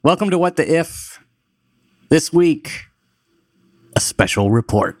Welcome to What the If. This week, a special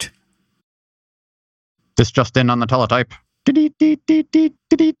report. This just in on the teletype.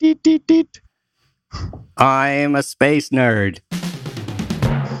 I'm a space nerd.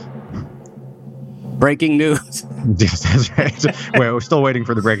 Breaking news. Yes, that's right. We're still waiting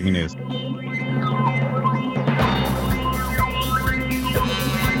for the breaking news.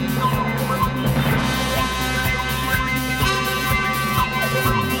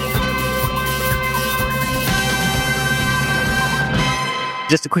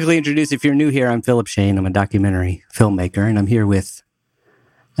 Just to quickly introduce, if you're new here, I'm Philip Shane. I'm a documentary filmmaker, and I'm here with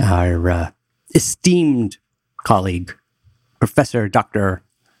our esteemed colleague, Professor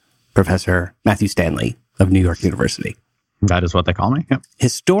Matthew Stanley of New York University. That is what they call me. Yep.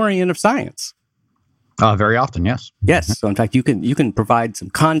 Historian of science. Very often, yes. Yes. So in fact, you can provide some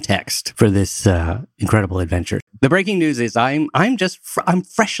context for this incredible adventure. The breaking news is I'm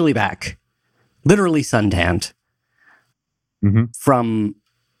freshly back, literally suntanned, from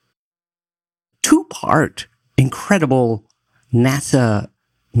two-part incredible NASA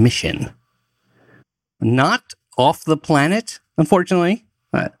mission. Not off the planet, unfortunately.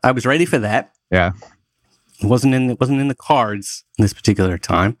 I was ready for that. Yeah. It wasn't in the cards this particular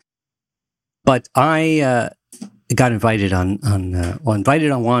time. But I got invited on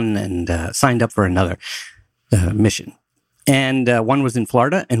one and signed up for another mission. And one was in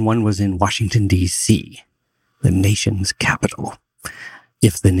Florida and one was in Washington, D.C., the nation's capital,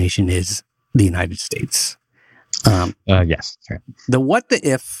 if the nation is the United States. Yes. Right. The What the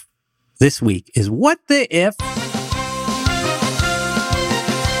If this week is what the if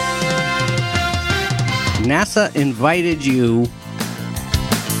NASA invited you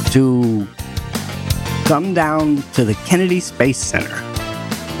to come down to the Kennedy Space Center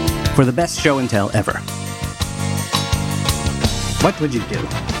for the best show and tell ever. What would you do?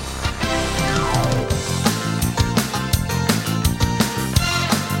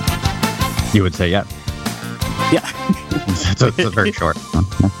 You would say yeah. Yeah. It's very short.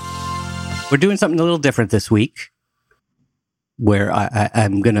 We're doing something a little different this week where I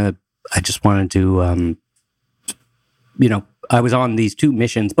just wanted to, I was on these two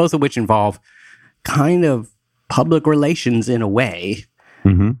missions, both of which involve kind of public relations in a way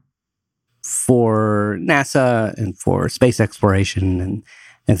for NASA and for space exploration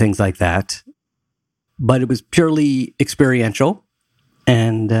and things like that. But it was purely experiential.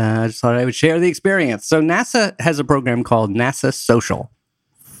 And I just thought I would share the experience. So NASA has a program called NASA Social,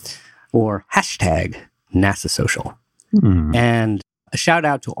 or hashtag NASA Social. And a shout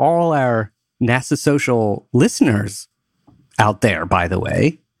out to all our NASA Social listeners out there, by the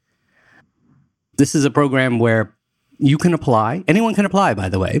way. This is a program where you can apply. Anyone can apply, by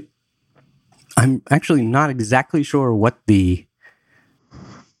the way. I'm actually not exactly sure what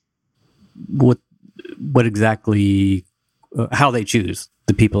exactly how they choose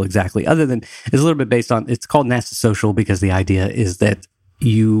the people exactly, other than it's a little bit based on, it's called NASA Social because the idea is that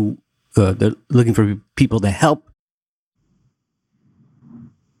they're looking for people to help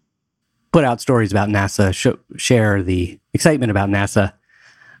put out stories about NASA, share the excitement about NASA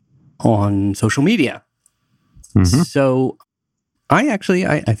on social media. So I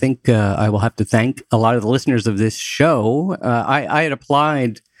think I will have to thank a lot of the listeners of this show. I had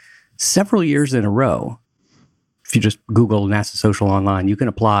applied several years in a row. If you just Google NASA Social online, you can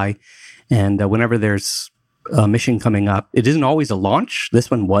apply. And whenever there's a mission coming up, it isn't always a launch. This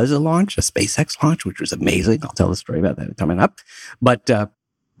one was a launch, a SpaceX launch, which was amazing. I'll tell the story about that coming up. But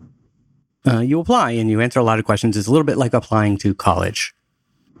you apply and you answer a lot of questions. It's a little bit like applying to college,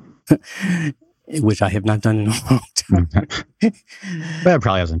 which I have not done in a long time. But it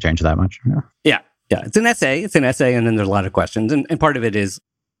probably hasn't changed that much. Yeah. It's an essay. And then there's a lot of questions. And part of it is,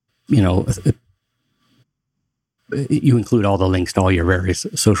 you include all the links to all your various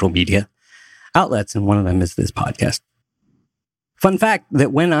social media outlets, and one of them is this podcast. Fun fact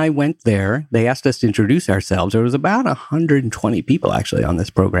that when I went there, they asked us to introduce ourselves. There was about 120 people actually on this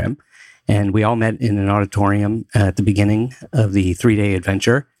program, and we all met in an auditorium at the beginning of the 3-day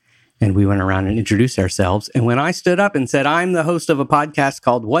adventure, and we went around and introduced ourselves. And when I stood up and said, I'm the host of a podcast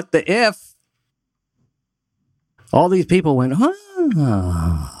called What the If, all these people went,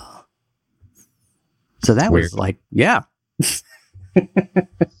 oh. So that was like, yeah.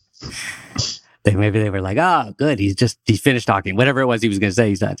 Maybe they were like, oh, good. He's finished talking. Whatever it was he was going to say,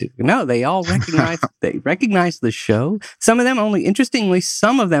 he's not. No, they all recognized the show. Some of them only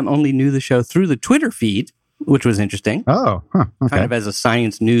knew the show through the Twitter feed, which was interesting. Oh, okay. Kind of as a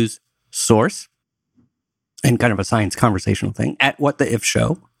science news source and kind of a science conversational thing at What the If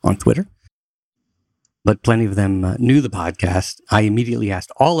Show on Twitter. but plenty of them knew the podcast. I immediately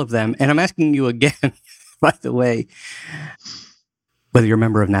asked all of them, and I'm asking you again, by the way, whether you're a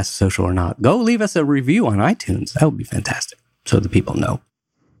member of NASA Social or not, go leave us a review on iTunes. That would be fantastic, so the people know.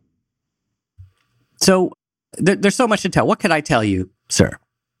 So there's so much to tell. What could I tell you, sir?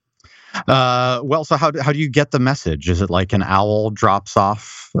 Well, so how do you get the message? Is it like an owl drops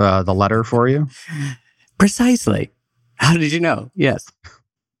off the letter for you? Precisely. How did you know? Yes.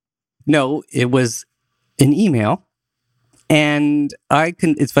 No, it was an email. And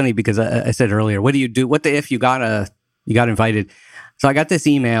it's funny because I said earlier, what do you do? What the if you got invited? So I got this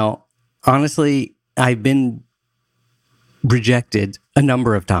email. Honestly, I've been rejected a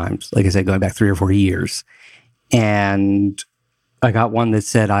number of times. Like I said, going back 3 or 4 years. And I got one that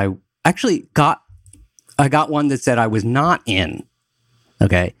said I got one that said I was not in.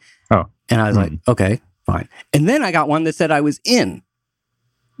 Okay. Oh. And I was like, okay, fine. And then I got one that said I was in.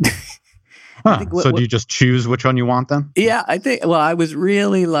 So do you just choose which one you want then? Yeah, I was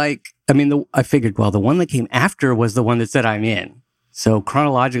really like, I figured, the one that came after was the one that said I'm in. So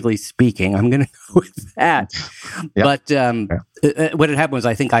chronologically speaking, I'm going to go with that. Yep. But what had happened was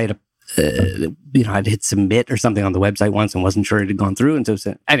I think I had I'd hit submit or something on the website once and wasn't sure it had gone through. And so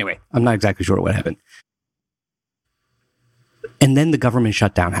anyway, I'm not exactly sure what happened. And then the government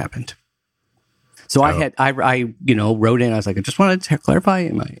shutdown happened. So I wrote in, I was like, I just wanted to clarify,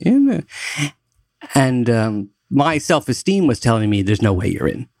 am I in? And my self-esteem was telling me there's no way you're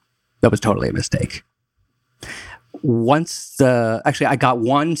in. That was totally a mistake. I got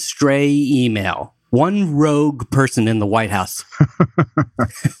one stray email, one rogue person in the White House.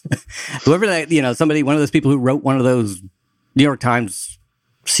 Whoever that, somebody, one of those people who wrote one of those New York Times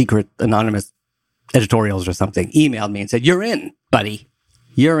secret anonymous editorials or something, emailed me and said, you're in, buddy.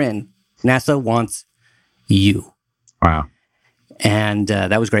 You're in. NASA wants you. Wow. And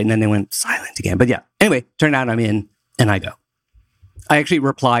that was great. And then they went silent again. But yeah, anyway, turned out I'm in and I go. I actually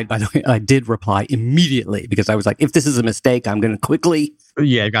replied, by the way, I did reply immediately because I was like, if this is a mistake, I'm going to quickly...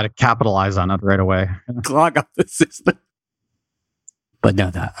 Yeah, you got to capitalize on it right away. Clog up the system. But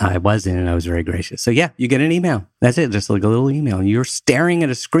no, I was in and I was very gracious. So yeah, you get an email. That's it. Just like a little email. And you're staring at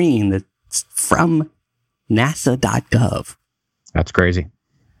a screen that's from nasa.gov. That's crazy.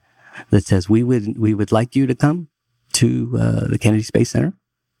 That says, we would like you to come to the Kennedy Space Center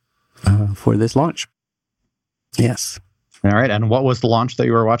for this launch. Yes. All right. And what was the launch that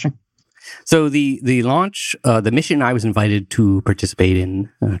you were watching? So the launch, the mission I was invited to participate in,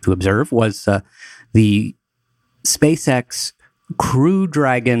 to observe, was the SpaceX Crew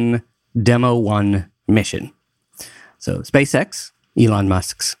Dragon Demo 1 mission. So SpaceX, Elon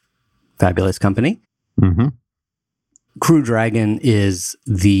Musk's fabulous company. Mm-hmm. Crew Dragon is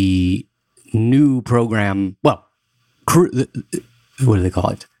the new program. Well, what do they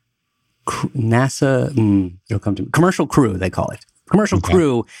call it? NASA. It'll come to me. Commercial Crew. They call it. Commercial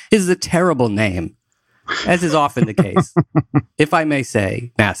Crew is a terrible name, as is often the case. If I may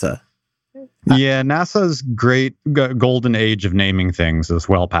say, NASA. Yeah, NASA's great golden age of naming things is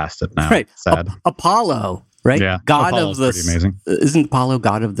well past it now. Right. Sad. Apollo. Right. Yeah. God Apollo's of the. Pretty amazing. Isn't Apollo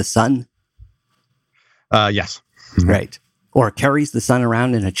God of the sun? Yes. Mm-hmm. Right. Or carries the sun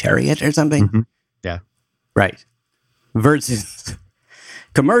around in a chariot or something. Mm-hmm. Yeah. Right. Versus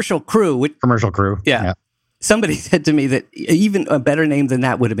Commercial Crew. Commercial Crew. Yeah. Somebody said to me that even a better name than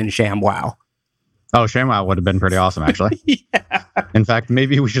that would have been ShamWow. Oh, ShamWow would have been pretty awesome, actually. Yeah. In fact,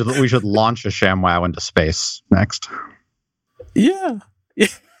 maybe we should launch a ShamWow into space next. Yeah.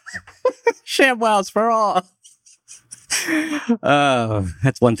 ShamWows for all.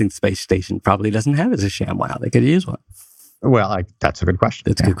 That's one thing the space station probably doesn't have is a ShamWow. They could use one. Well, that's a good question.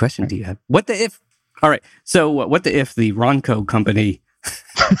 That's a good question. Do you have what the if? All right. So what the if the Ronco company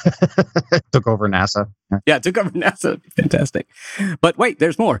took over NASA? Yeah, took over NASA. Fantastic. But wait,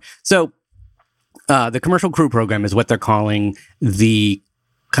 there's more. So the Commercial Crew program is what they're calling the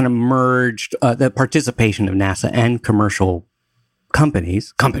kind of merged the participation of NASA and commercial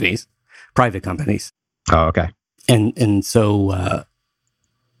companies, private companies. Oh, okay. And so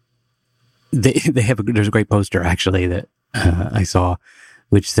they have there's a great poster actually that I saw,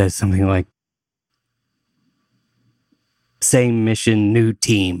 which says something like "Same mission, new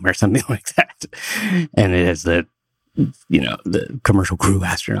team" or something like that, and it has the Commercial Crew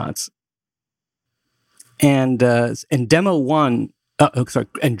astronauts and Demo 1.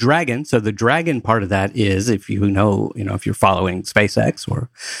 And Dragon. So the Dragon part of that is, if if you're following SpaceX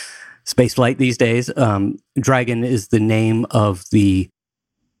or spaceflight these days, Dragon is the name of the,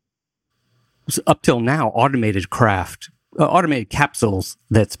 up till now, automated capsules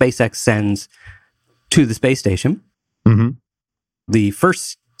that SpaceX sends to the space station. Mm-hmm. The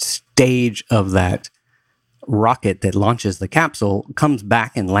first stage of that rocket that launches the capsule comes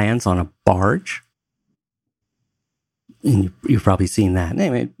back and lands on a barge. And you've probably seen that.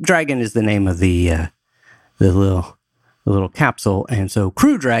 Anyway, Dragon is the name of the little capsule. And so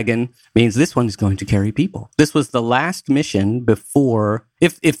Crew Dragon means this one is going to carry people. This was the last mission before,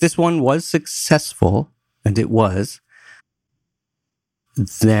 if this one was successful, and it was,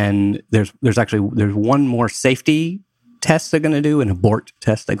 then there's one more safety test they're going to do, an abort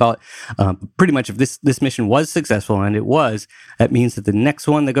test, they call it. Pretty much if this mission was successful, and it was, that means that the next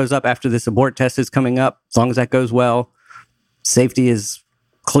one that goes up after this abort test is coming up. As long as that goes well, safety is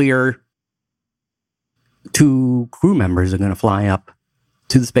clear, 2 crew members are going to fly up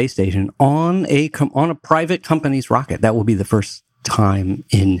to the space station on a private company's rocket. That will be the first time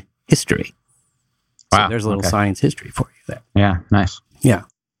in history. Wow. So there's a little science history for you there. Yeah, nice. Yeah.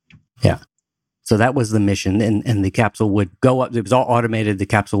 So that was the mission, and the capsule would go up. It was all automated. The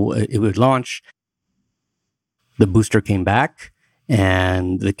capsule, it would launch. The booster came back,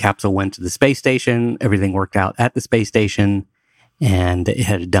 and the capsule went to the space station. Everything worked out at the space station, and it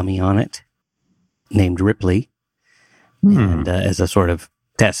had a dummy on it named Ripley. And as a sort of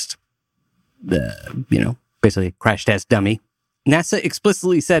test, basically a crash test dummy. NASA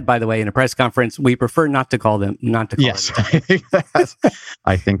explicitly said, by the way, in a press conference, we prefer not to call them. Yes,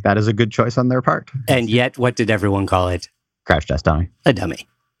 I think that is a good choice on their part. And yet, what did everyone call it? Crash test dummy. A dummy.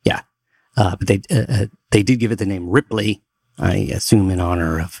 Yeah, but they did give it the name Ripley, I assume in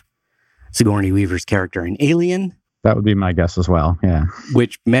honor of Sigourney Weaver's character in Alien. That would be my guess as well. Yeah,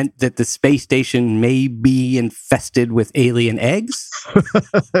 which meant that the space station may be infested with alien eggs.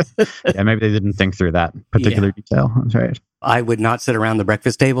 Yeah, maybe they didn't think through that particular detail. That's right. I would not sit around the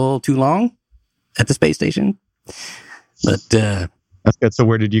breakfast table too long at the space station. But that's good. So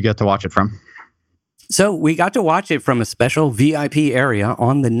where did you get to watch it from? So we got to watch it from a special VIP area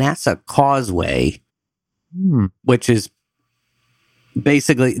on the NASA Causeway, which is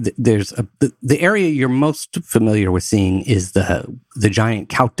basically there's the area you're most familiar with seeing is the giant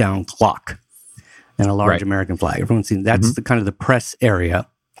countdown clock and a large American flag. Everyone's seen that's the kind of the press area.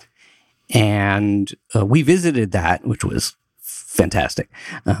 And we visited that, which was fantastic.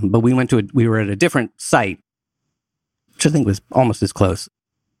 But we were at a different site, which I think was almost as close.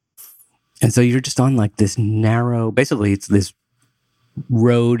 And so you're just on like this narrow, basically it's this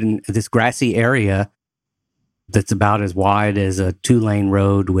road and this grassy area that's about as wide as a 2-lane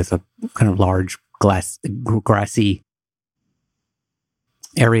road with a kind of large grassy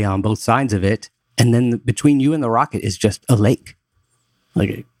area on both sides of it. And then between you and the rocket is just a lake.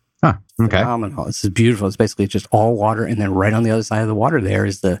 Like phenomenal. This is beautiful. It's basically just all water. And then right on the other side of the water there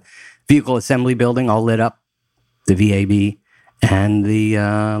is the vehicle assembly building all lit up, the VAB, and the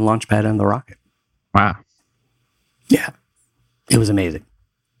launch pad and the rocket. Wow. Yeah. It was amazing.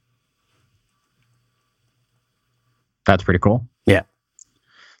 That's pretty cool. Yeah.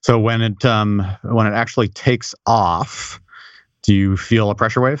 So when it actually takes off, do you feel a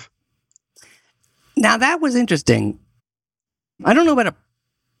pressure wave? Now that was interesting. I don't know about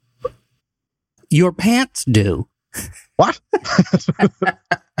your pants do. What?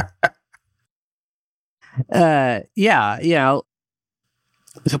 Yeah.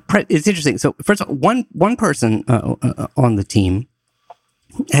 So it's interesting. So first of all, one person on the team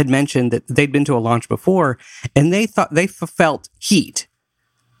had mentioned that they'd been to a launch before, and they thought they felt heat.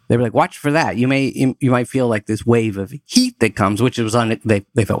 They were like, "Watch for that. You might feel like this wave of heat that comes," which was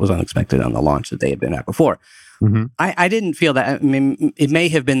they felt was unexpected on the launch that they had been at before. Mm-hmm. I didn't feel that. I mean, it may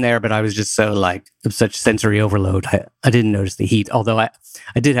have been there, but I was just so such sensory overload. I didn't notice the heat. Although I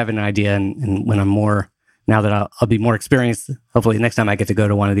did have an idea, and when I'm more now that I'll be more experienced, hopefully next time I get to go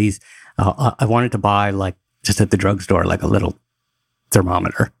to one of these, I wanted to buy just at the drugstore a little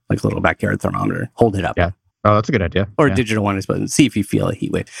thermometer, a little backyard thermometer. Hold it up. Yeah. Oh, that's a good idea. Or a digital one, I suppose. See if you feel a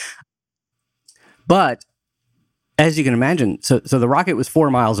heat wave. But as you can imagine, so the rocket was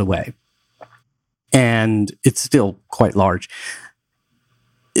 4 miles away, and it's still quite large.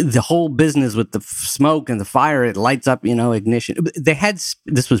 The whole business with the smoke and the fire, it lights up, ignition.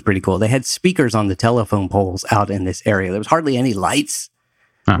 This was pretty cool. They had speakers on the telephone poles out in this area. There was hardly any lights.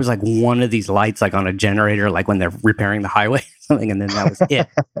 There was one of these lights on a generator, when they're repairing the highway or something, and then that was it.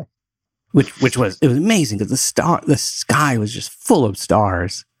 It was amazing because the sky was just full of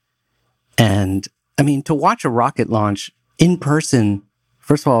stars. And I mean, to watch a rocket launch in person,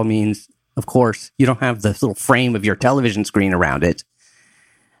 first of all, means, of course, you don't have the little frame of your television screen around it,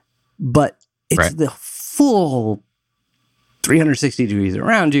 but it's the full 360 degrees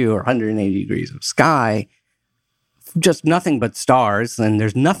around you or 180 degrees of sky, just nothing but stars, and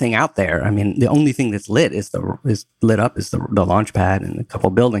there's nothing out there. I mean, the only thing that's lit is the launch pad and a couple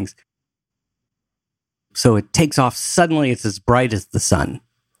buildings. So it takes off suddenly. It's as bright as the sun.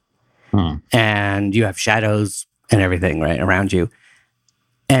 And you have shadows and everything right around you.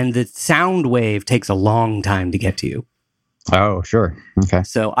 And the sound wave takes a long time to get to you. Oh, sure. Okay.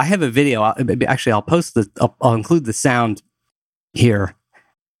 So I have a video. I'll post I'll include the sound here.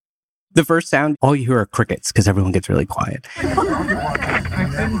 The first sound, all you hear are crickets because everyone gets really quiet.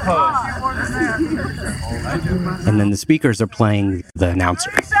 And then the speakers are playing the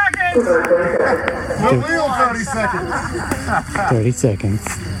announcer. 30 seconds! No real 30 seconds. 30 seconds.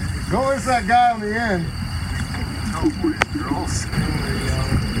 Go, where's that guy on the end?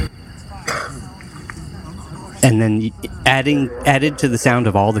 And then added to the sound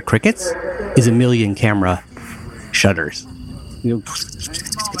of all the crickets is a million camera shutters. You know,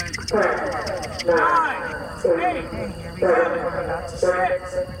 9, 8, 7,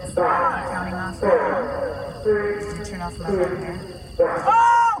 6, 5,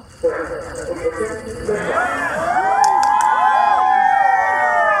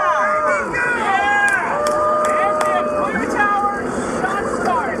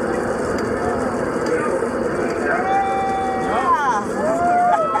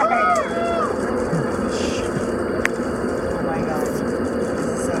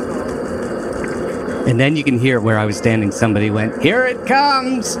 and then you can hear where I was standing. Somebody went, "Here it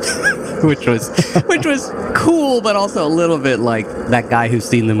comes," which was cool, but also a little bit like that guy who's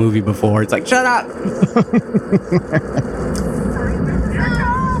seen the movie before. It's like, shut up.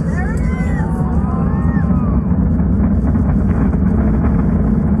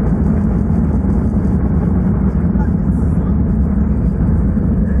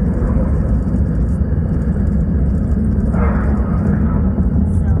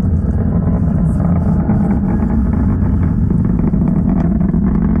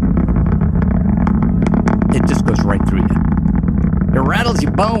 It just goes right through you. It rattles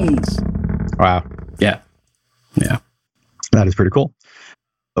your bones. Wow. Yeah. That is pretty cool.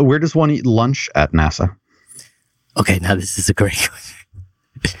 Where does one eat lunch at NASA? Okay, now this is a great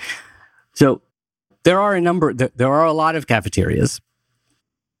question. So there are a lot of cafeterias,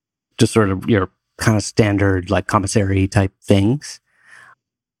 just sort of your kind of standard like commissary type things.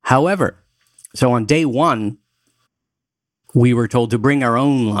 However, so on day one, we were told to bring our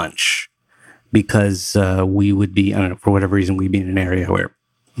own lunch because we would be, I don't know, for whatever reason, we'd be in an area where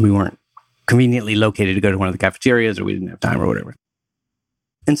we weren't conveniently located to go to one of the cafeterias, or we didn't have time or whatever.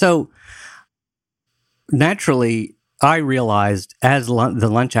 And so naturally, I realized as the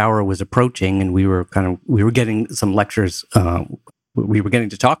lunch hour was approaching and we were getting some lectures, we were getting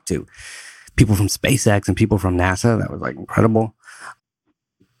to talk to people from SpaceX and people from NASA. That was like incredible.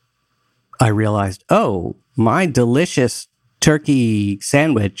 I realized, oh, my delicious turkey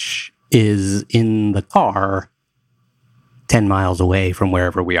sandwich is in the car 10 miles away from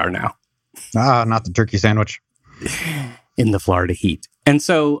wherever we are now. Ah, not the turkey sandwich. In the Florida heat. And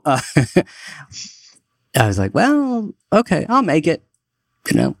so I was like, well, okay, I'll make it.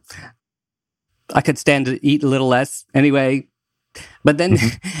 You know, I could stand to eat a little less anyway. But then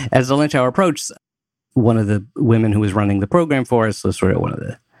as the lunch hour approached, one of the women who was running the program for us, so sort of one of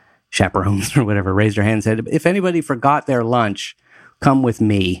the chaperones or whatever, raised her hand and said, if anybody forgot their lunch, come with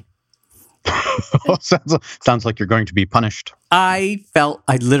me. Sounds like you're going to be punished. I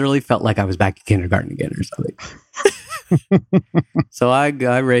literally felt like I was back in kindergarten again or something. So I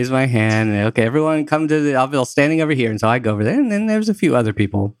raised my hand and, okay, everyone come to the, I'll be standing over here. And so I go over there, and then there's a few other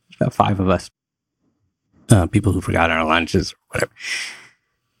people, about 5 of us, people who forgot our lunches or whatever.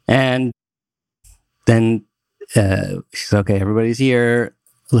 And then she's okay, everybody's here.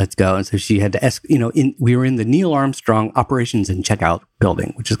 Let's go. And so she had to we were in the Neil Armstrong Operations and Checkout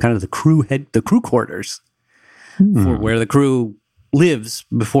building, which is kind of the crew quarters for where the crew lives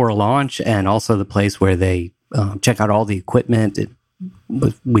before a launch, and also the place where they check out all the equipment.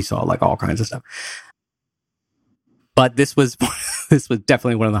 We saw like all kinds of stuff. But this was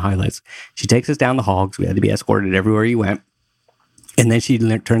definitely one of the highlights. She takes us down the hall because we had to be escorted everywhere you went. And then she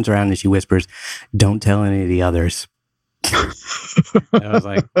turns around and she whispers, "Don't tell any of the others." I was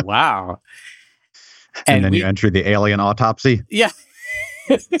like, wow. And then you enter the alien autopsy. Yeah.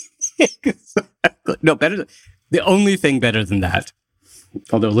 No, better. The only thing better than that,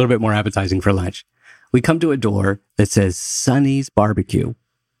 although a little bit more appetizing for lunch, we come to a door that says Sonny's Barbecue.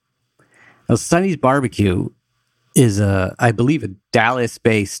 Now, Sonny's Barbecue is I believe, a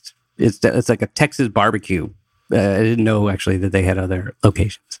Dallas-based. It's like a Texas barbecue. I didn't know actually that they had other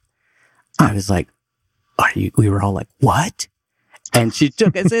locations. I was like, we were all like, what? And she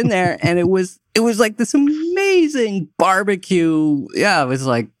took us in there, and it was like this amazing barbecue. Yeah, it was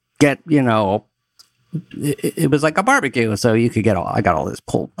like, get, it was like a barbecue. So you could I got all this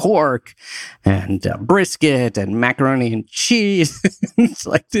pulled pork and brisket and macaroni and cheese. It's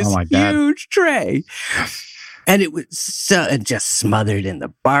like this huge tray. And it was just smothered in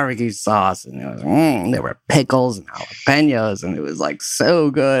the barbecue sauce. And it was, there were pickles and jalapenos. And it was like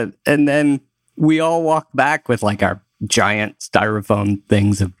so good. And then we all walked back with like our giant styrofoam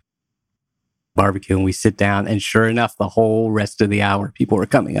things of barbecue, and we sit down, and sure enough, the whole rest of the hour, people were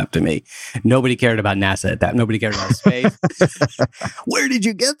coming up to me. Nobody cared about NASA at that. Nobody cared about space. Where did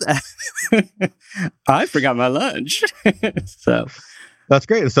you get that? I forgot my lunch. So that's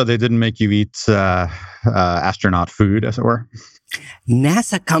great. So they didn't make you eat astronaut food, as it were?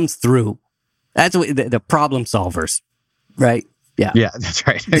 NASA comes through. That's what, the problem solvers, right? Yeah. Yeah, that's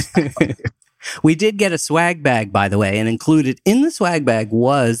right. We did get a swag bag, by the way, and included in the swag bag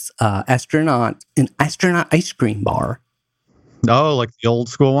was an astronaut ice cream bar. Oh, like the old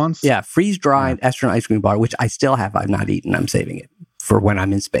school ones? Yeah, freeze-dried astronaut ice cream bar, which I still have. I've not eaten. I'm saving it for when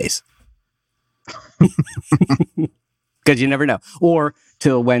I'm in space. Because you never know. Or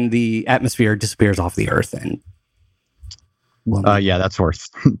till when the atmosphere disappears off the Earth. And yeah, that's worth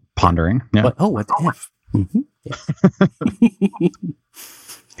pondering. Yeah. What the F? Mm-hmm.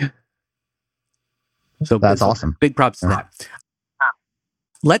 Yeah. So that's awesome. Big props to that.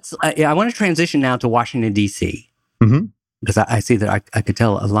 I want to transition now to Washington, D.C. Because I see that I could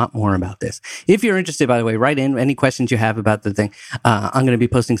tell a lot more about this. If you're interested, by the way, write in any questions you have about the thing. I'm going to be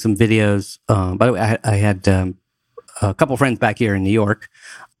posting some videos. By the way, I had a couple friends back here in New York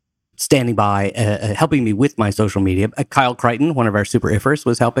standing by, helping me with my social media. Kyle Crichton, one of our super ifers,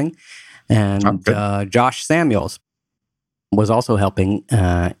 was helping. And Josh Samuels was also helping.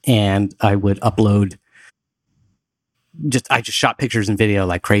 And I would upload... I just shot pictures and video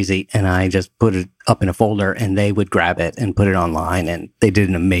like crazy, and I just put it up in a folder, and they would grab it and put it online, and they did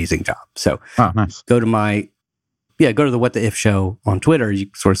an amazing job. So nice. Go to the What the If show on Twitter. You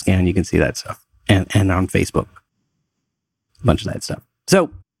sort of scan, you can see that stuff, and on Facebook, a bunch of that stuff.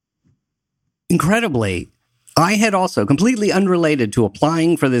 So incredibly, I had also, completely unrelated to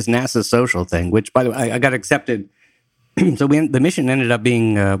applying for this NASA social thing, which, by the way, I got accepted. So the mission ended up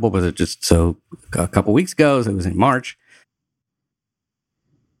being, what was it? A couple weeks ago. So it was in March.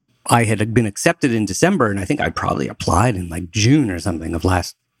 I had been accepted in December, and I think I probably applied in like June or something of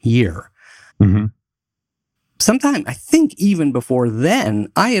last year. Mm-hmm. Sometime, I think even before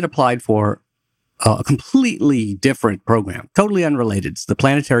then, I had applied for a completely different program, totally unrelated. It's the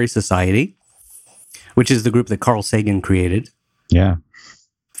Planetary Society, which is the group that Carl Sagan created. Yeah.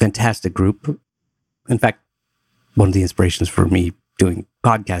 Fantastic group. In fact, one of the inspirations for me doing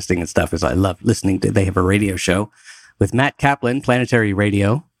podcasting and stuff is I love listening to, they have a radio show with Matt Kaplan, Planetary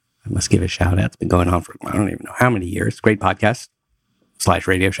Radio. I must give a shout out. It's been going on for, I don't even know how many years. Great podcast /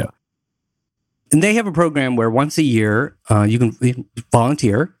 radio show. And they have a program where once a year, you can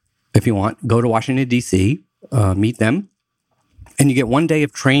volunteer if you want, go to Washington, D.C., meet them, and you get 1 day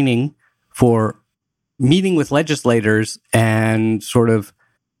of training for meeting with legislators and sort of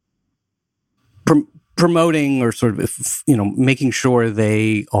promoting or sort of, making sure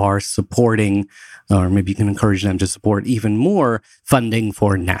they are supporting, or maybe you can encourage them to support even more funding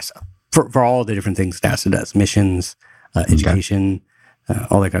for NASA, for all the different things NASA does, missions, education,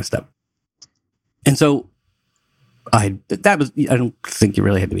 all that kind of stuff. And so I don't think you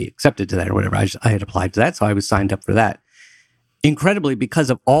really had to be accepted to that or whatever. I had applied to that, so I was signed up for that. Incredibly, because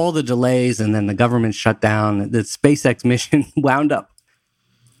of all the delays and then the government shut down, the SpaceX mission wound up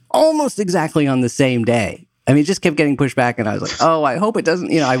almost exactly on the same day. I mean, it just kept getting pushed back, and I was like, I hope it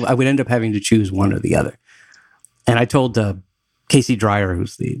doesn't, I would end up having to choose one or the other. And I told Casey Dreyer,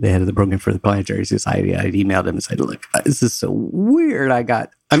 who's the head of the program for the Planetary Society, I emailed him and said, look, this is so weird.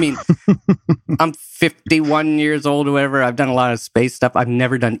 I'm 51 years old or whatever. I've done a lot of space stuff. I've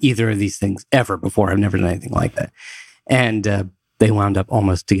never done either of these things ever before. I've never done anything like that. And they wound up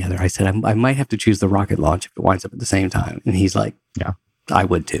almost together. I said, I might have to choose the rocket launch if it winds up at the same time. And he's like, yeah, I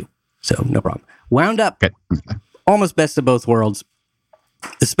would too. So no problem. Wound up almost best of both worlds.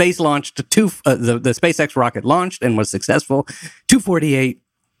 The space launched the SpaceX rocket launched and was successful. 2:48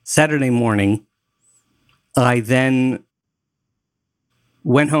 Saturday morning. I then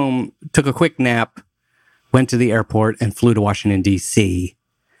went home, took a quick nap, went to the airport, and flew to Washington, D.C.,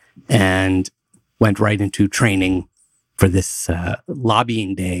 and went right into training for this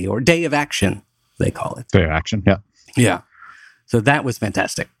lobbying day, or day of action, they call it. Day of action, yeah. Yeah. So that was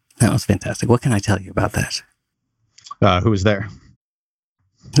fantastic. What can I tell you about that? Who was there?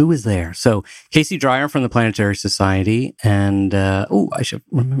 Who was there? So Casey Dreyer from the Planetary Society, and I should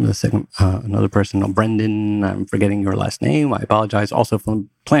remember the second, another person, Brendan, I'm forgetting your last name, I apologize, also from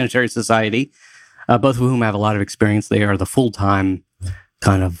Planetary Society. both of whom have a lot of experience. They are the full-time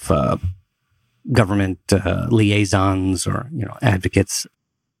kind of government liaisons or advocates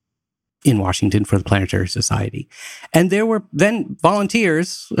in Washington for the Planetary Society. And there were then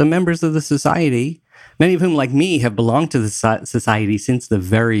volunteers, members of the society, many of whom, like me, have belonged to the society since the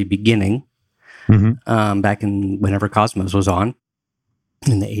very beginning, back in whenever Cosmos was on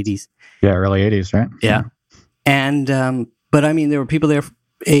in the 80s. Yeah, early 80s, right? Yeah. And, but I mean, there were people there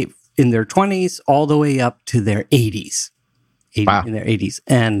in their 20s all the way up to their 80s. Wow. In their 80s.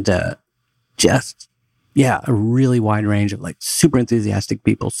 And a really wide range of like super enthusiastic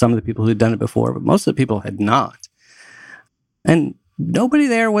people. Some of the people who'd done it before, but most of the people had not. And nobody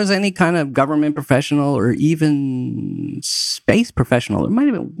there was any kind of government professional or even space professional. There might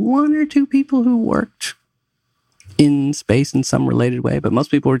have been one or two people who worked in space in some related way, but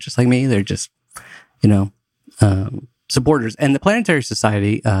most people were just like me. They're just, supporters. And the Planetary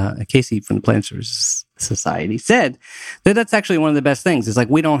Society, Casey from the Planetary Society said that that's actually one of the best things. It's like,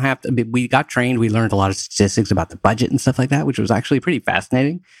 we don't have to, we got trained, we learned a lot of statistics about the budget and stuff like that, which was actually pretty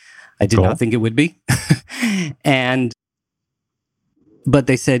fascinating. I did not think it would be. But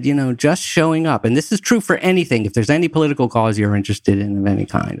they said, just showing up, and this is true for anything, if there's any political cause you're interested in of any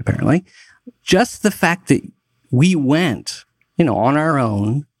kind, apparently, just the fact that we went, on our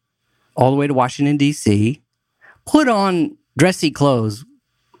own, all the way to Washington, D.C., put on dressy clothes,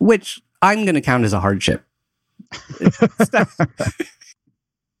 which I'm going to count as a hardship.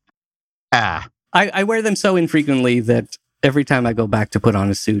 I wear them so infrequently that every time I go back to put on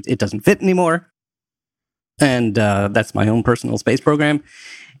a suit, it doesn't fit anymore. And that's my own personal space program.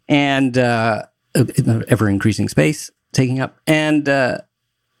 And ever-increasing space taking up. And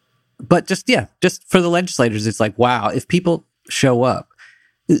but just for the legislators, it's like, wow, if people show up.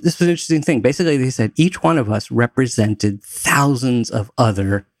 This was an interesting thing. Basically, they said each one of us represented thousands of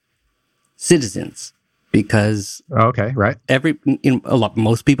other citizens because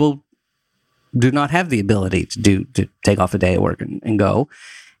most people do not have the ability to take off a day of work and go.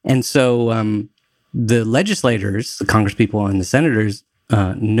 And so the legislators, the congresspeople and the senators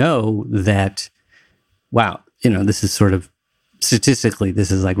know that, wow, this is sort of statistically,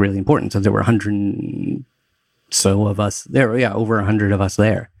 this is like really important. So there were 100 so of us there. Yeah, over 100 of us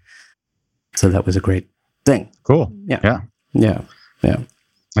there. So that was a great thing. Cool. Yeah.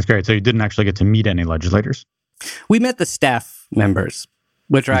 That's great. So you didn't actually get to meet any legislators? We met the staff members,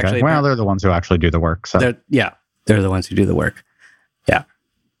 which are actually... Well, they're the ones who actually do the work. So they're the ones who do the work. Yeah.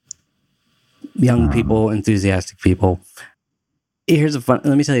 Young people, enthusiastic people. Let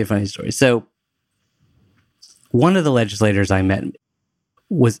me tell you a funny story. So one of the legislators I met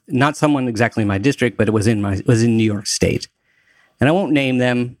was not someone exactly in my district, but it was in New York State. And I won't name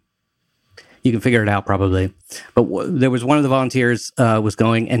them. You can figure it out probably. But there was one of the volunteers was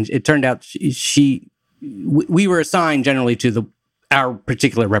going, and it turned out we were assigned generally to our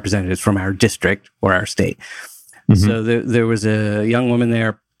particular representatives from our district or our state. Mm-hmm. So there was a young woman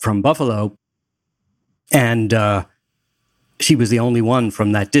there from Buffalo, and she was the only one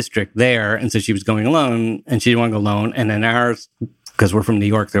from that district there, and so she was going alone, and she didn't want to go alone. And then ours, because we're from New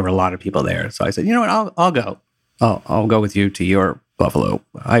York, there were a lot of people there. So I said, you know what, I'll go. I'll go with you to your Buffalo.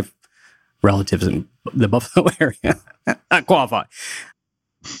 I've relatives in the Buffalo area. I qualify.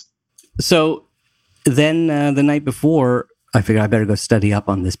 So then the night before, I figured I better go study up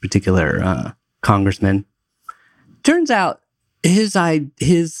on this particular congressman. Turns out his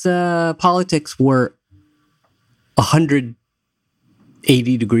politics were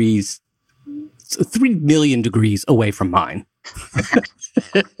 180 degrees, 3 million degrees away from mine.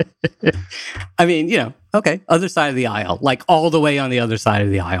 I mean, okay, other side of the aisle, like all the way on the other side of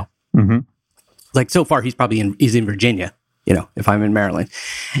the aisle. Mm-hmm. Like so far, he's in Virginia, if I'm in Maryland.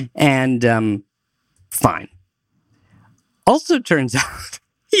 And fine. Also turns out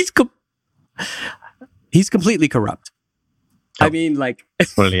he's completely corrupt. Oh. I mean, like...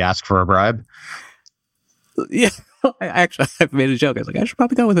 What, did he ask for a bribe? Yeah. I've made a joke. I was like, I should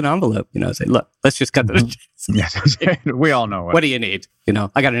probably go with an envelope. Say, look, let's just cut the chase. Yes, we all know it. What do you need?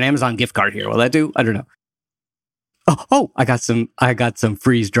 I got an Amazon gift card here. Will that do? I don't know. Oh, I got some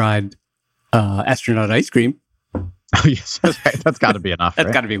freeze-dried astronaut ice cream. Oh, yes. That's got to be enough.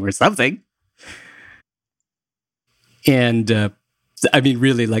 That's got to be worth something. And, I mean,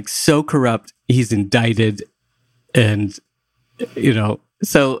 really, like, so corrupt, he's indicted. And,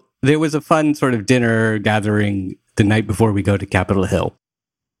 so there was a fun sort of dinner gathering the night before we go to Capitol Hill.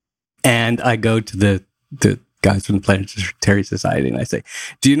 And I go to the guys from the Planetary Society and I say,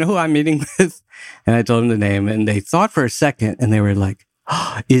 do you know who I'm meeting with? And I told them the name, and they thought for a second and they were like,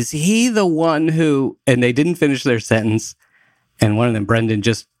 oh, is he the one who, and they didn't finish their sentence. And one of them, Brendan,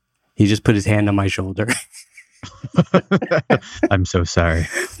 just He just put his hand on my shoulder. I'm so sorry.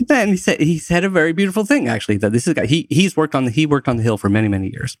 And he said a very beautiful thing, actually, that this is a guy, he worked on the Hill for many, many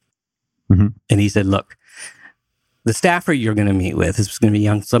years. Mm-hmm. And he said, look, the staffer you're going to meet with is going to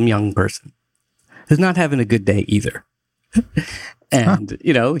be some young person who's not having a good day either. And,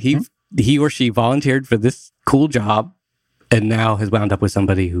 he or she volunteered for this cool job and now has wound up with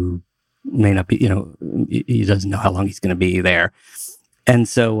somebody who may not be, he doesn't know how long he's going to be there. And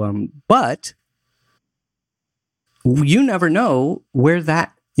so, but you never know where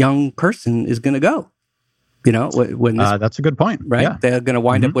that young person is going to go. When this, that's a good point, right? Yeah. They're going to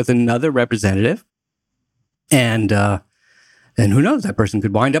wind up with another representative, and who knows? That person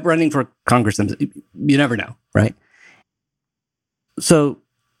could wind up running for Congress. You never know, right? So,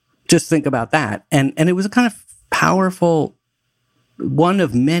 just think about that, and it was a kind of powerful one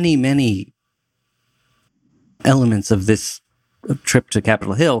of many, many elements of this trip to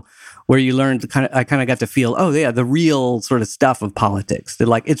Capitol Hill, where you learned I kind of got to feel, oh yeah, the real sort of stuff of politics. They're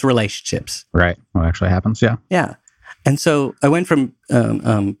like, it's relationships. Right. What actually happens. Yeah. Yeah. And so I went from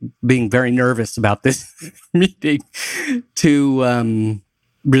being very nervous about this meeting to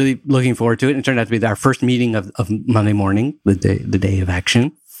really looking forward to it. And it turned out to be our first meeting of Monday morning, the day of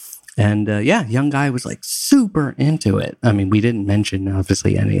action. And young guy was like super into it. I mean, we didn't mention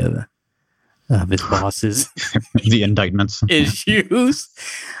obviously any of his bosses' the indictments issues.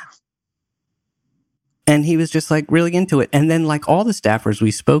 And he was just like really into it. And then like all the staffers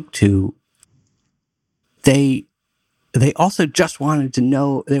we spoke to, they also just wanted to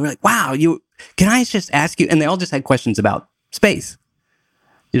know, they were like, wow, can I just ask you? And they all just had questions about space,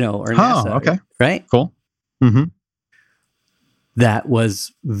 or NASA. Oh, okay. Right? Cool. Mm-hmm. That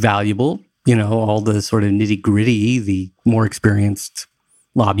was valuable. All the sort of nitty gritty, the more experienced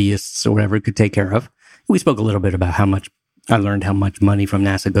lobbyists or whatever could take care of. We spoke a little bit about I learned how much money from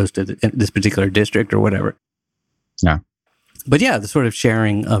NASA goes to this particular district or whatever. Yeah. But yeah, the sort of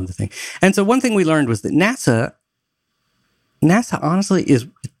sharing of the thing. And so one thing we learned was that NASA honestly is,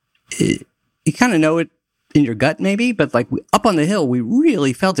 you kind of know it in your gut maybe, but like up on the Hill, we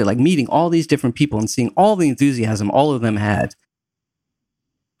really felt it, like meeting all these different people and seeing all the enthusiasm all of them had.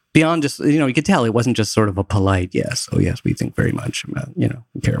 Beyond just, you could tell it wasn't just sort of a polite, yes, oh yes, we think very much about,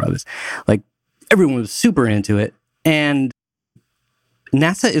 we care about this. Like everyone was super into it. And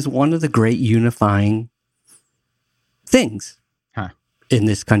NASA is one of the great unifying things in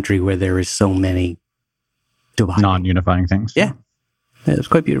this country where there is so many dividing. Non-unifying things. Yeah. It was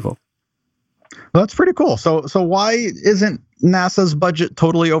quite beautiful. Well, that's pretty cool. So why isn't NASA's budget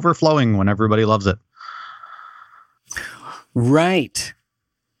totally overflowing when everybody loves it? Right.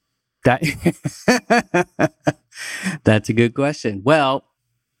 That's a good question. Well,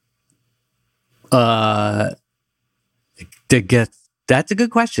 that's a good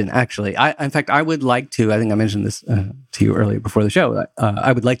question, actually. In fact, I would like to, I think I mentioned this to you earlier before the show.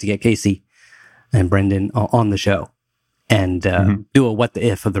 I would like to get Casey and Brendan on the show and do a what the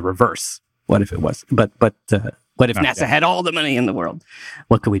if of the reverse. What if it was? But what if NASA had all the money in the world?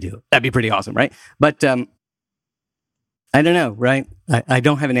 What could we do? That'd be pretty awesome, right? But I don't know, right? I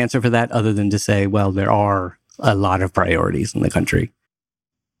don't have an answer for that other than to say, well, there are a lot of priorities in the country.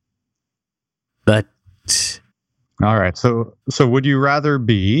 But all right, so would you rather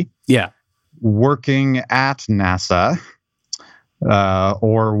be working at NASA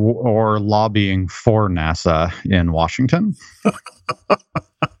or lobbying for NASA in Washington?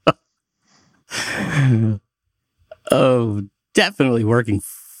 Oh, definitely working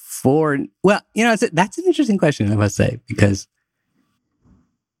for. Well, that's an interesting question, I must say, because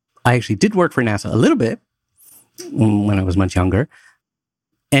I actually did work for NASA a little bit when I was much younger.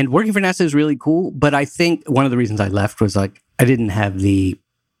 And working for NASA is really cool, but I think one of the reasons I left was like I didn't have the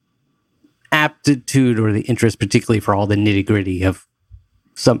aptitude or the interest, particularly for all the nitty gritty of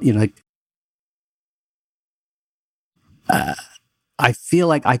some, I feel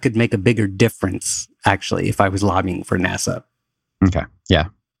like I could make a bigger difference actually if I was lobbying for NASA. Okay, yeah,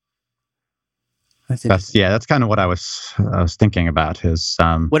 that's kind of what I was thinking about. Is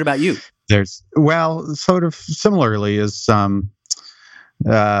what about you? Sort of similarly is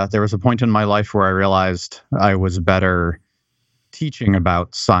there was a point in my life where I realized I was better teaching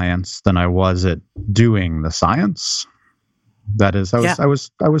about science than I was at doing the science. That is, I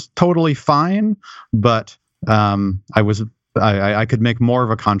was totally fine, but I could make more of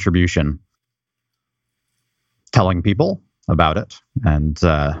a contribution telling people about it and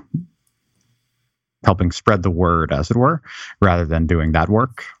helping spread the word, as it were, rather than doing that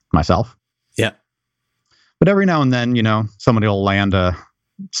work myself. Yeah. But every now and then, somebody will land a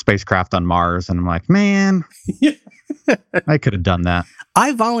spacecraft on Mars, and I'm like, man, I could have done that.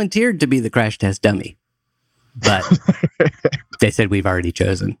 I volunteered to be the crash test dummy, but they said we've already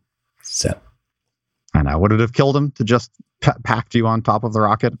chosen. So, and I would it have killed him to just packed you on top of the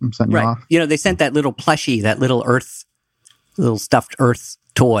rocket and sent you off? You know, they sent that little plushie, that little stuffed Earth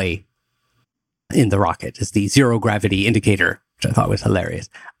toy in the rocket as the zero gravity indicator, which I thought was hilarious.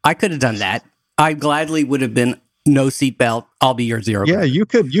 I could have done that. I gladly would have been no seatbelt. I'll be your zero. Yeah,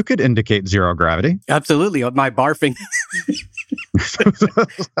 gravity. you could indicate zero gravity. Absolutely. My barfing.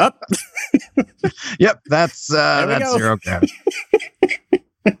 Yep, that's zero gravity.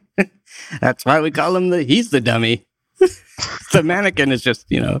 That's why we call him he's the dummy. The mannequin is just,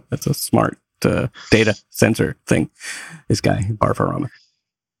 that's a smart data sensor thing. This guy, Barfarama.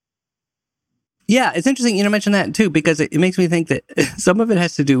 Yeah, it's interesting you mention that too, because it makes me think that some of it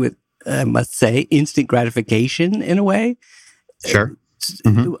has to do with, I must say, instant gratification in a way. Sure.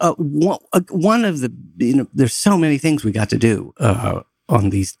 Mm-hmm. One of the, there's so many things we got to do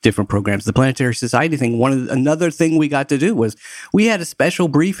on these different programs. The Planetary Society thing, another thing we got to do was we had a special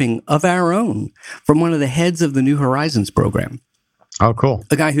briefing of our own from one of the heads of the New Horizons program. Oh, cool.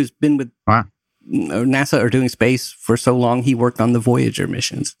 A guy who's been with NASA or doing space for so long, he worked on the Voyager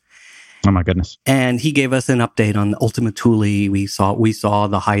missions. Oh my goodness. And he gave us an update on the Ultima Thule. We saw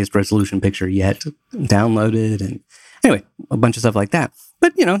the highest resolution picture yet downloaded, and anyway, a bunch of stuff like that.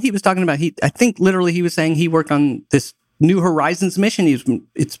 But he was talking about I think literally he was saying he worked on this New Horizons mission.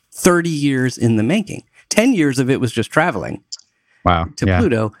 It's 30 years in the making. 10 years of it was just traveling. Wow. To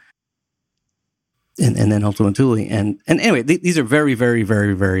Pluto. And then Ultima Thule. And anyway, these are very, very,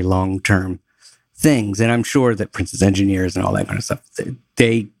 very, very long-term things. And I'm sure that Prince's engineers and all that kind of stuff,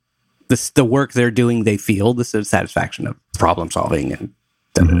 the work they're doing, they feel the satisfaction of problem solving and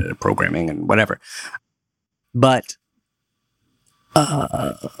programming and whatever. But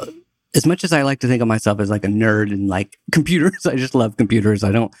as much as I like to think of myself as like a nerd and like computers, I just love computers.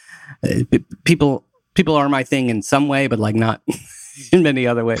 I don't, people are my thing in some way, but like not in many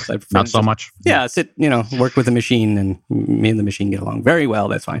other ways. I prefer not so much. Yeah. Work with a machine, and me and the machine get along very well.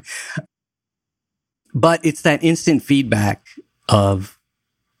 That's fine. But it's that instant feedback of,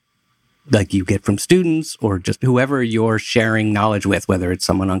 like, you get from students or just whoever you're sharing knowledge with, whether it's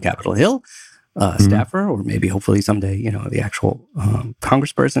someone on Capitol Hill, staffer, or maybe hopefully someday, the actual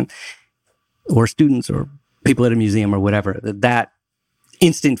congressperson, or students or people at a museum or whatever. That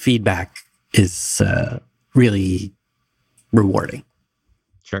instant feedback is really rewarding.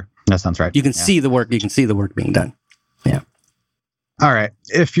 Sure. That sounds right. You can see the work. You can see the work being done. Yeah. All right.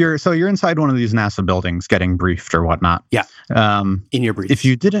 You're inside one of these NASA buildings getting briefed or whatnot. Yeah. In your brief. If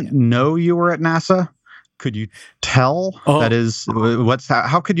you didn't know you were at NASA, could you tell? That is,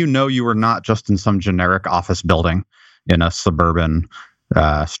 how could you know you were not just in some generic office building in a suburban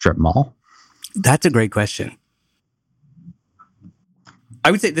strip mall? That's a great question. I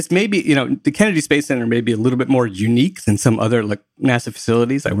would say this may be, the Kennedy Space Center may be a little bit more unique than some other like NASA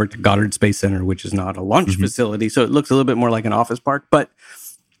facilities. I worked at Goddard Space Center, which is not a launch facility, so it looks a little bit more like an office park. But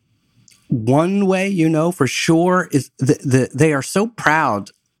one way, for sure, is they are so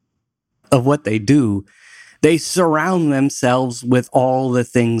proud of what they do. They surround themselves with all the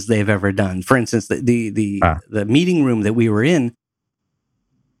things they've ever done. For instance, the meeting room that we were in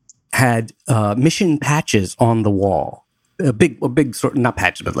had mission patches on the wall. A big sort, not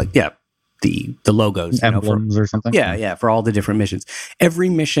patches, but the logos, emblems or something. Yeah, for all the different missions. Every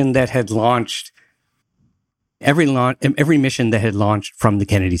mission that had launched, every mission that had launched from the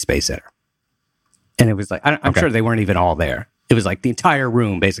Kennedy Space Center, and it was like I'm sure they weren't even all there. It was like the entire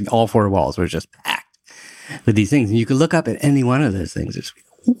room, basically all four walls, was just packed with these things, and you could look up at any one of those things. It's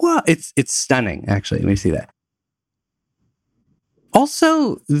stunning. Actually, let me see that.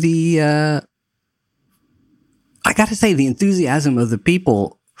 Also, I got to say, the enthusiasm of the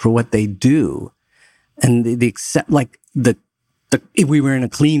people for what they do, and we were in a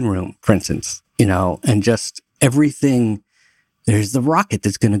clean room, for instance, and just everything. There's the rocket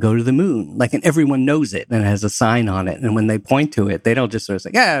that's going to go to the moon, and everyone knows it and it has a sign on it. And when they point to it, they don't just sort of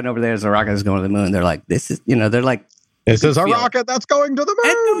say, "Yeah, and over there's a rocket that's going to the moon." They're like, "This is," they're like, "This is a rocket that's going to the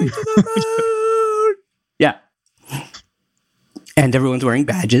moon." It's going to the moon. Yeah, and everyone's wearing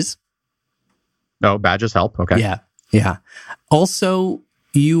badges. Oh, badges help. Okay. Yeah. Also,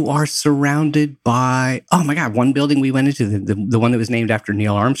 you are surrounded by, oh my God, one building we went into, the one that was named after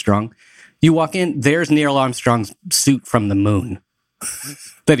Neil Armstrong. You walk in, there's Neil Armstrong's suit from the moon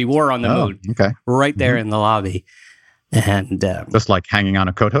that he wore on the moon. Okay. Right there in the lobby. And just like hanging on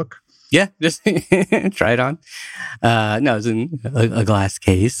a coat hook? Yeah, just try it on. No, it was in a glass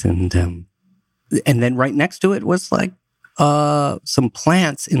case. And then right next to it was some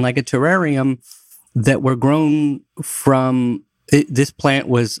plants in like a terrarium that were grown from This plant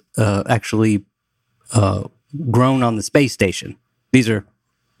was actually grown on the space station. This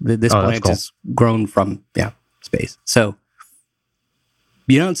plant cool. is grown from space. So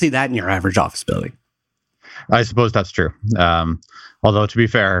you don't see that in your average office building. I suppose that's true. Although, to be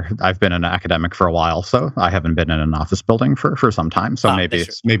fair, I've been an academic for a while, so I haven't been in an office building for some time. So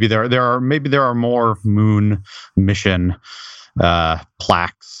maybe there are more moon mission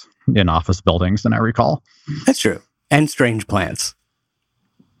plaques in office buildings than I recall. That's true. And strange plants.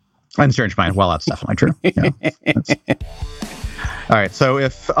 And strange plants. Well, that's definitely true. Yeah. All right. So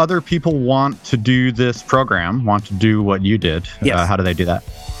if other people want to do this program, want to do what you did, yes. How do they do that?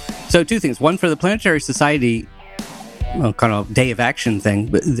 So two things. One, for the Planetary Society kind of day of action thing,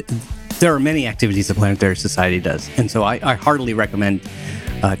 but there are many activities the Planetary Society does. And so I heartily recommend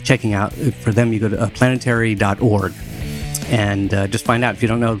checking out. For them, you go to planetary.org and just find out. If you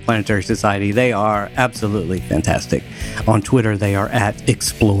don't know the Planetary Society, they are absolutely fantastic. On Twitter, they are at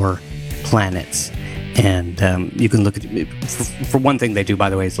Explore Planets. And you can look at, for one thing they do, by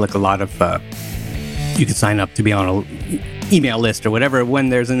the way, is look a lot of, you can sign up to be on an email list or whatever when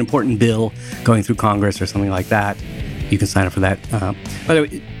there's an important bill going through Congress or something like that. You can sign up for that. By the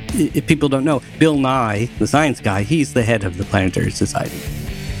way, if people don't know, Bill Nye, the science guy, he's the head of the Planetary Society.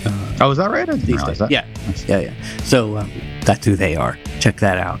 Is that right? I didn't realize that. Yeah. So that's who they are. Check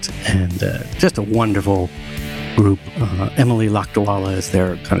that out. And just a wonderful group. Emily Lakdawala is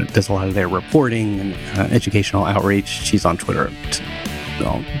there, kind of does a lot of their reporting and educational outreach. She's on Twitter,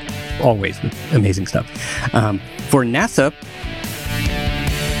 always with amazing stuff. For NASA,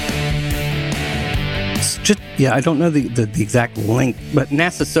 I don't know the exact link, but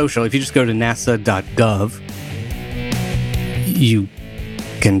NASA Social, if you just go to nasa.gov, you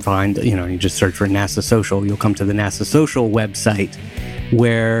can find, you just search for NASA Social, you'll come to the NASA Social website,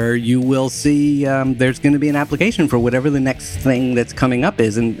 where you will see there's going to be an application for whatever the next thing that's coming up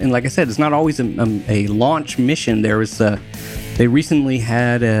is. And like I said, it's not always a launch mission. There was they recently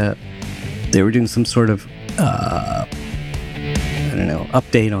had they were doing some sort of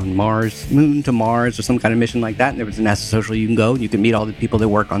update on Mars, moon to Mars, or some kind of mission like that. And there was a NASA Social. You can go, you can meet all the people that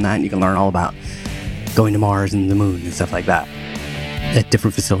work on that, and you can learn all about going to Mars and the moon and stuff like that at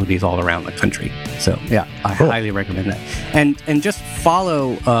different facilities all around the country. So yeah, I highly recommend that. And just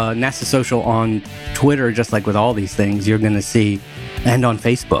follow NASA Social on Twitter, just like with all these things, you're going to see, and on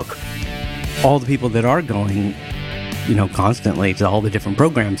Facebook, all the people that are going, constantly to all the different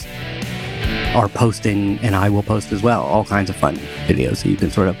programs are posting, and I will post as well, all kinds of fun videos, so you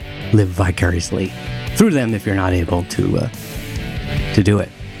can sort of live vicariously through them if you're not able to do it.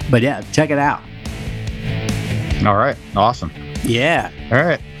 But yeah, check it out. All right. Awesome. Yeah. All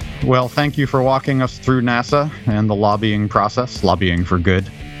right. Well, thank you for walking us through NASA and the lobbying process. Lobbying for good.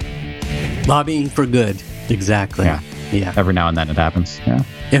 Lobbying for good. Exactly. Yeah. Every now and then it happens. Yeah.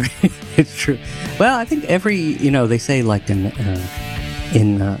 It's true. Well, I think they say like in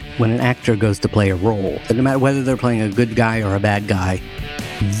when an actor goes to play a role, that no matter whether they're playing a good guy or a bad guy,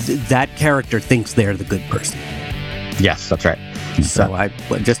 that character thinks they're the good person. Yes, that's right. So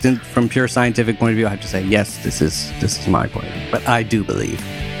from pure scientific point of view, I have to say, yes, this is my point of view. But I do believe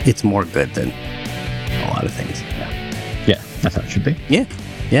it's more good than a lot of things. Yeah, that's how it should be.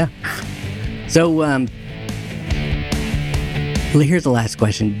 Yeah. So, here's the last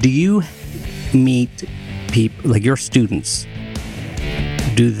question. Do you meet people, like your students,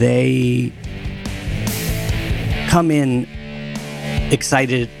 do they come in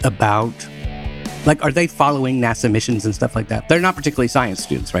excited about, like, are they following NASA missions and stuff like that? They're not particularly science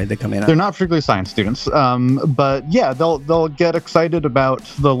students, right? They come in. They're not particularly science students, but yeah, they'll get excited about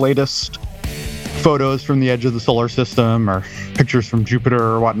the latest photos from the edge of the solar system or pictures from Jupiter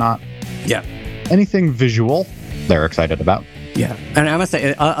or whatnot. Yeah, anything visual, they're excited about. Yeah, and I must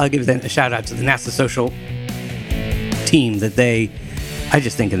say, I'll give a shout out to the NASA Social team that I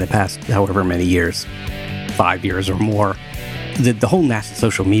just think in the past, however many years, 5 years or more, the whole NASA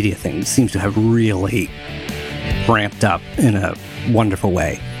social media thing seems to have really ramped up in a wonderful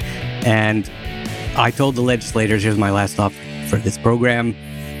way. And I told the legislators, here's my last thought for this program.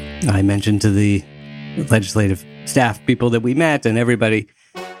 I mentioned to the legislative staff people that we met and everybody,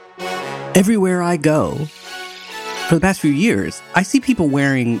 everywhere I go, for the past few years, I see people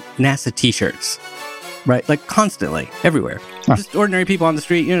wearing NASA t-shirts, right? Like constantly, everywhere. Huh. Just ordinary people on the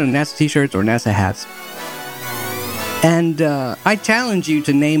street, NASA t-shirts or NASA hats. And I challenge you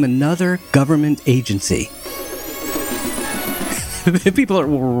to name another government agency. People are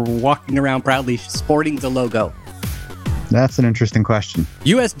walking around proudly sporting the logo. That's an interesting question.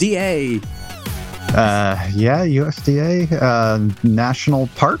 USDA. Yeah, USDA. National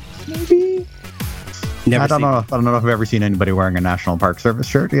Park, maybe? Never I don't seen know. I don't know if I've ever seen anybody wearing a National Park Service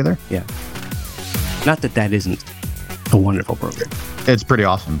shirt either. Yeah. Not that isn't a wonderful program. It's pretty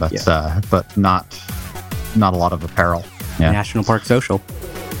awesome, but not a lot of apparel. Yeah. National Park Social.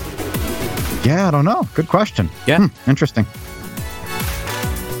 Yeah, I don't know. Good question. Yeah. Interesting.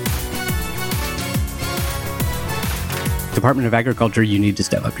 Department of Agriculture, you need to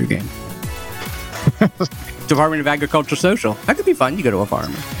step up your game. Department of Agriculture Social. That could be fun. You go to a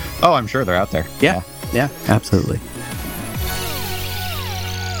farm. Oh, I'm sure they're out there. Yeah, absolutely.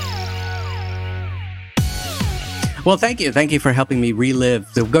 Well, thank you. Thank you for helping me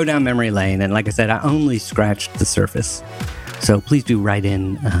go down memory lane. And like I said, I only scratched the surface. So please do write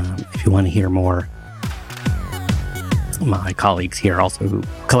in if you want to hear more. My colleagues here also who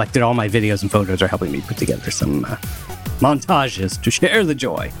collected all my videos and photos are helping me put together some montages to share the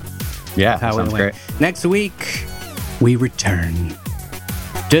joy. Yeah, How sounds great. Next week, we return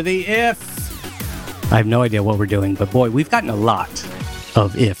to the ifs. I have no idea what we're doing, but boy, we've gotten a lot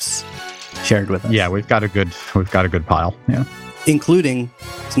of ifs shared with us. Yeah, we've got a good pile. Yeah, including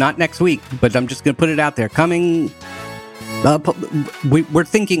it's not next week, but I'm just gonna put it out there. Coming, we're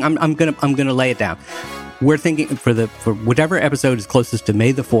thinking. I'm gonna lay it down. We're thinking for whatever episode is closest to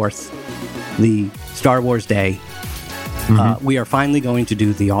May the 4th, the Star Wars Day. We are finally going to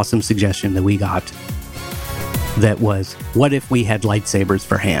do the awesome suggestion that we got that was, what if we had lightsabers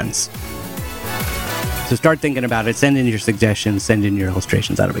for hands? So start thinking about it. Send in your suggestions. Send in your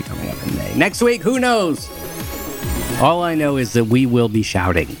illustrations. That'll be coming up in May. Next week, who knows? All I know is that we will be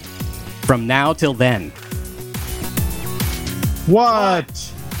shouting from now till then. What?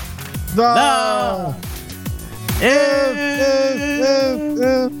 The if.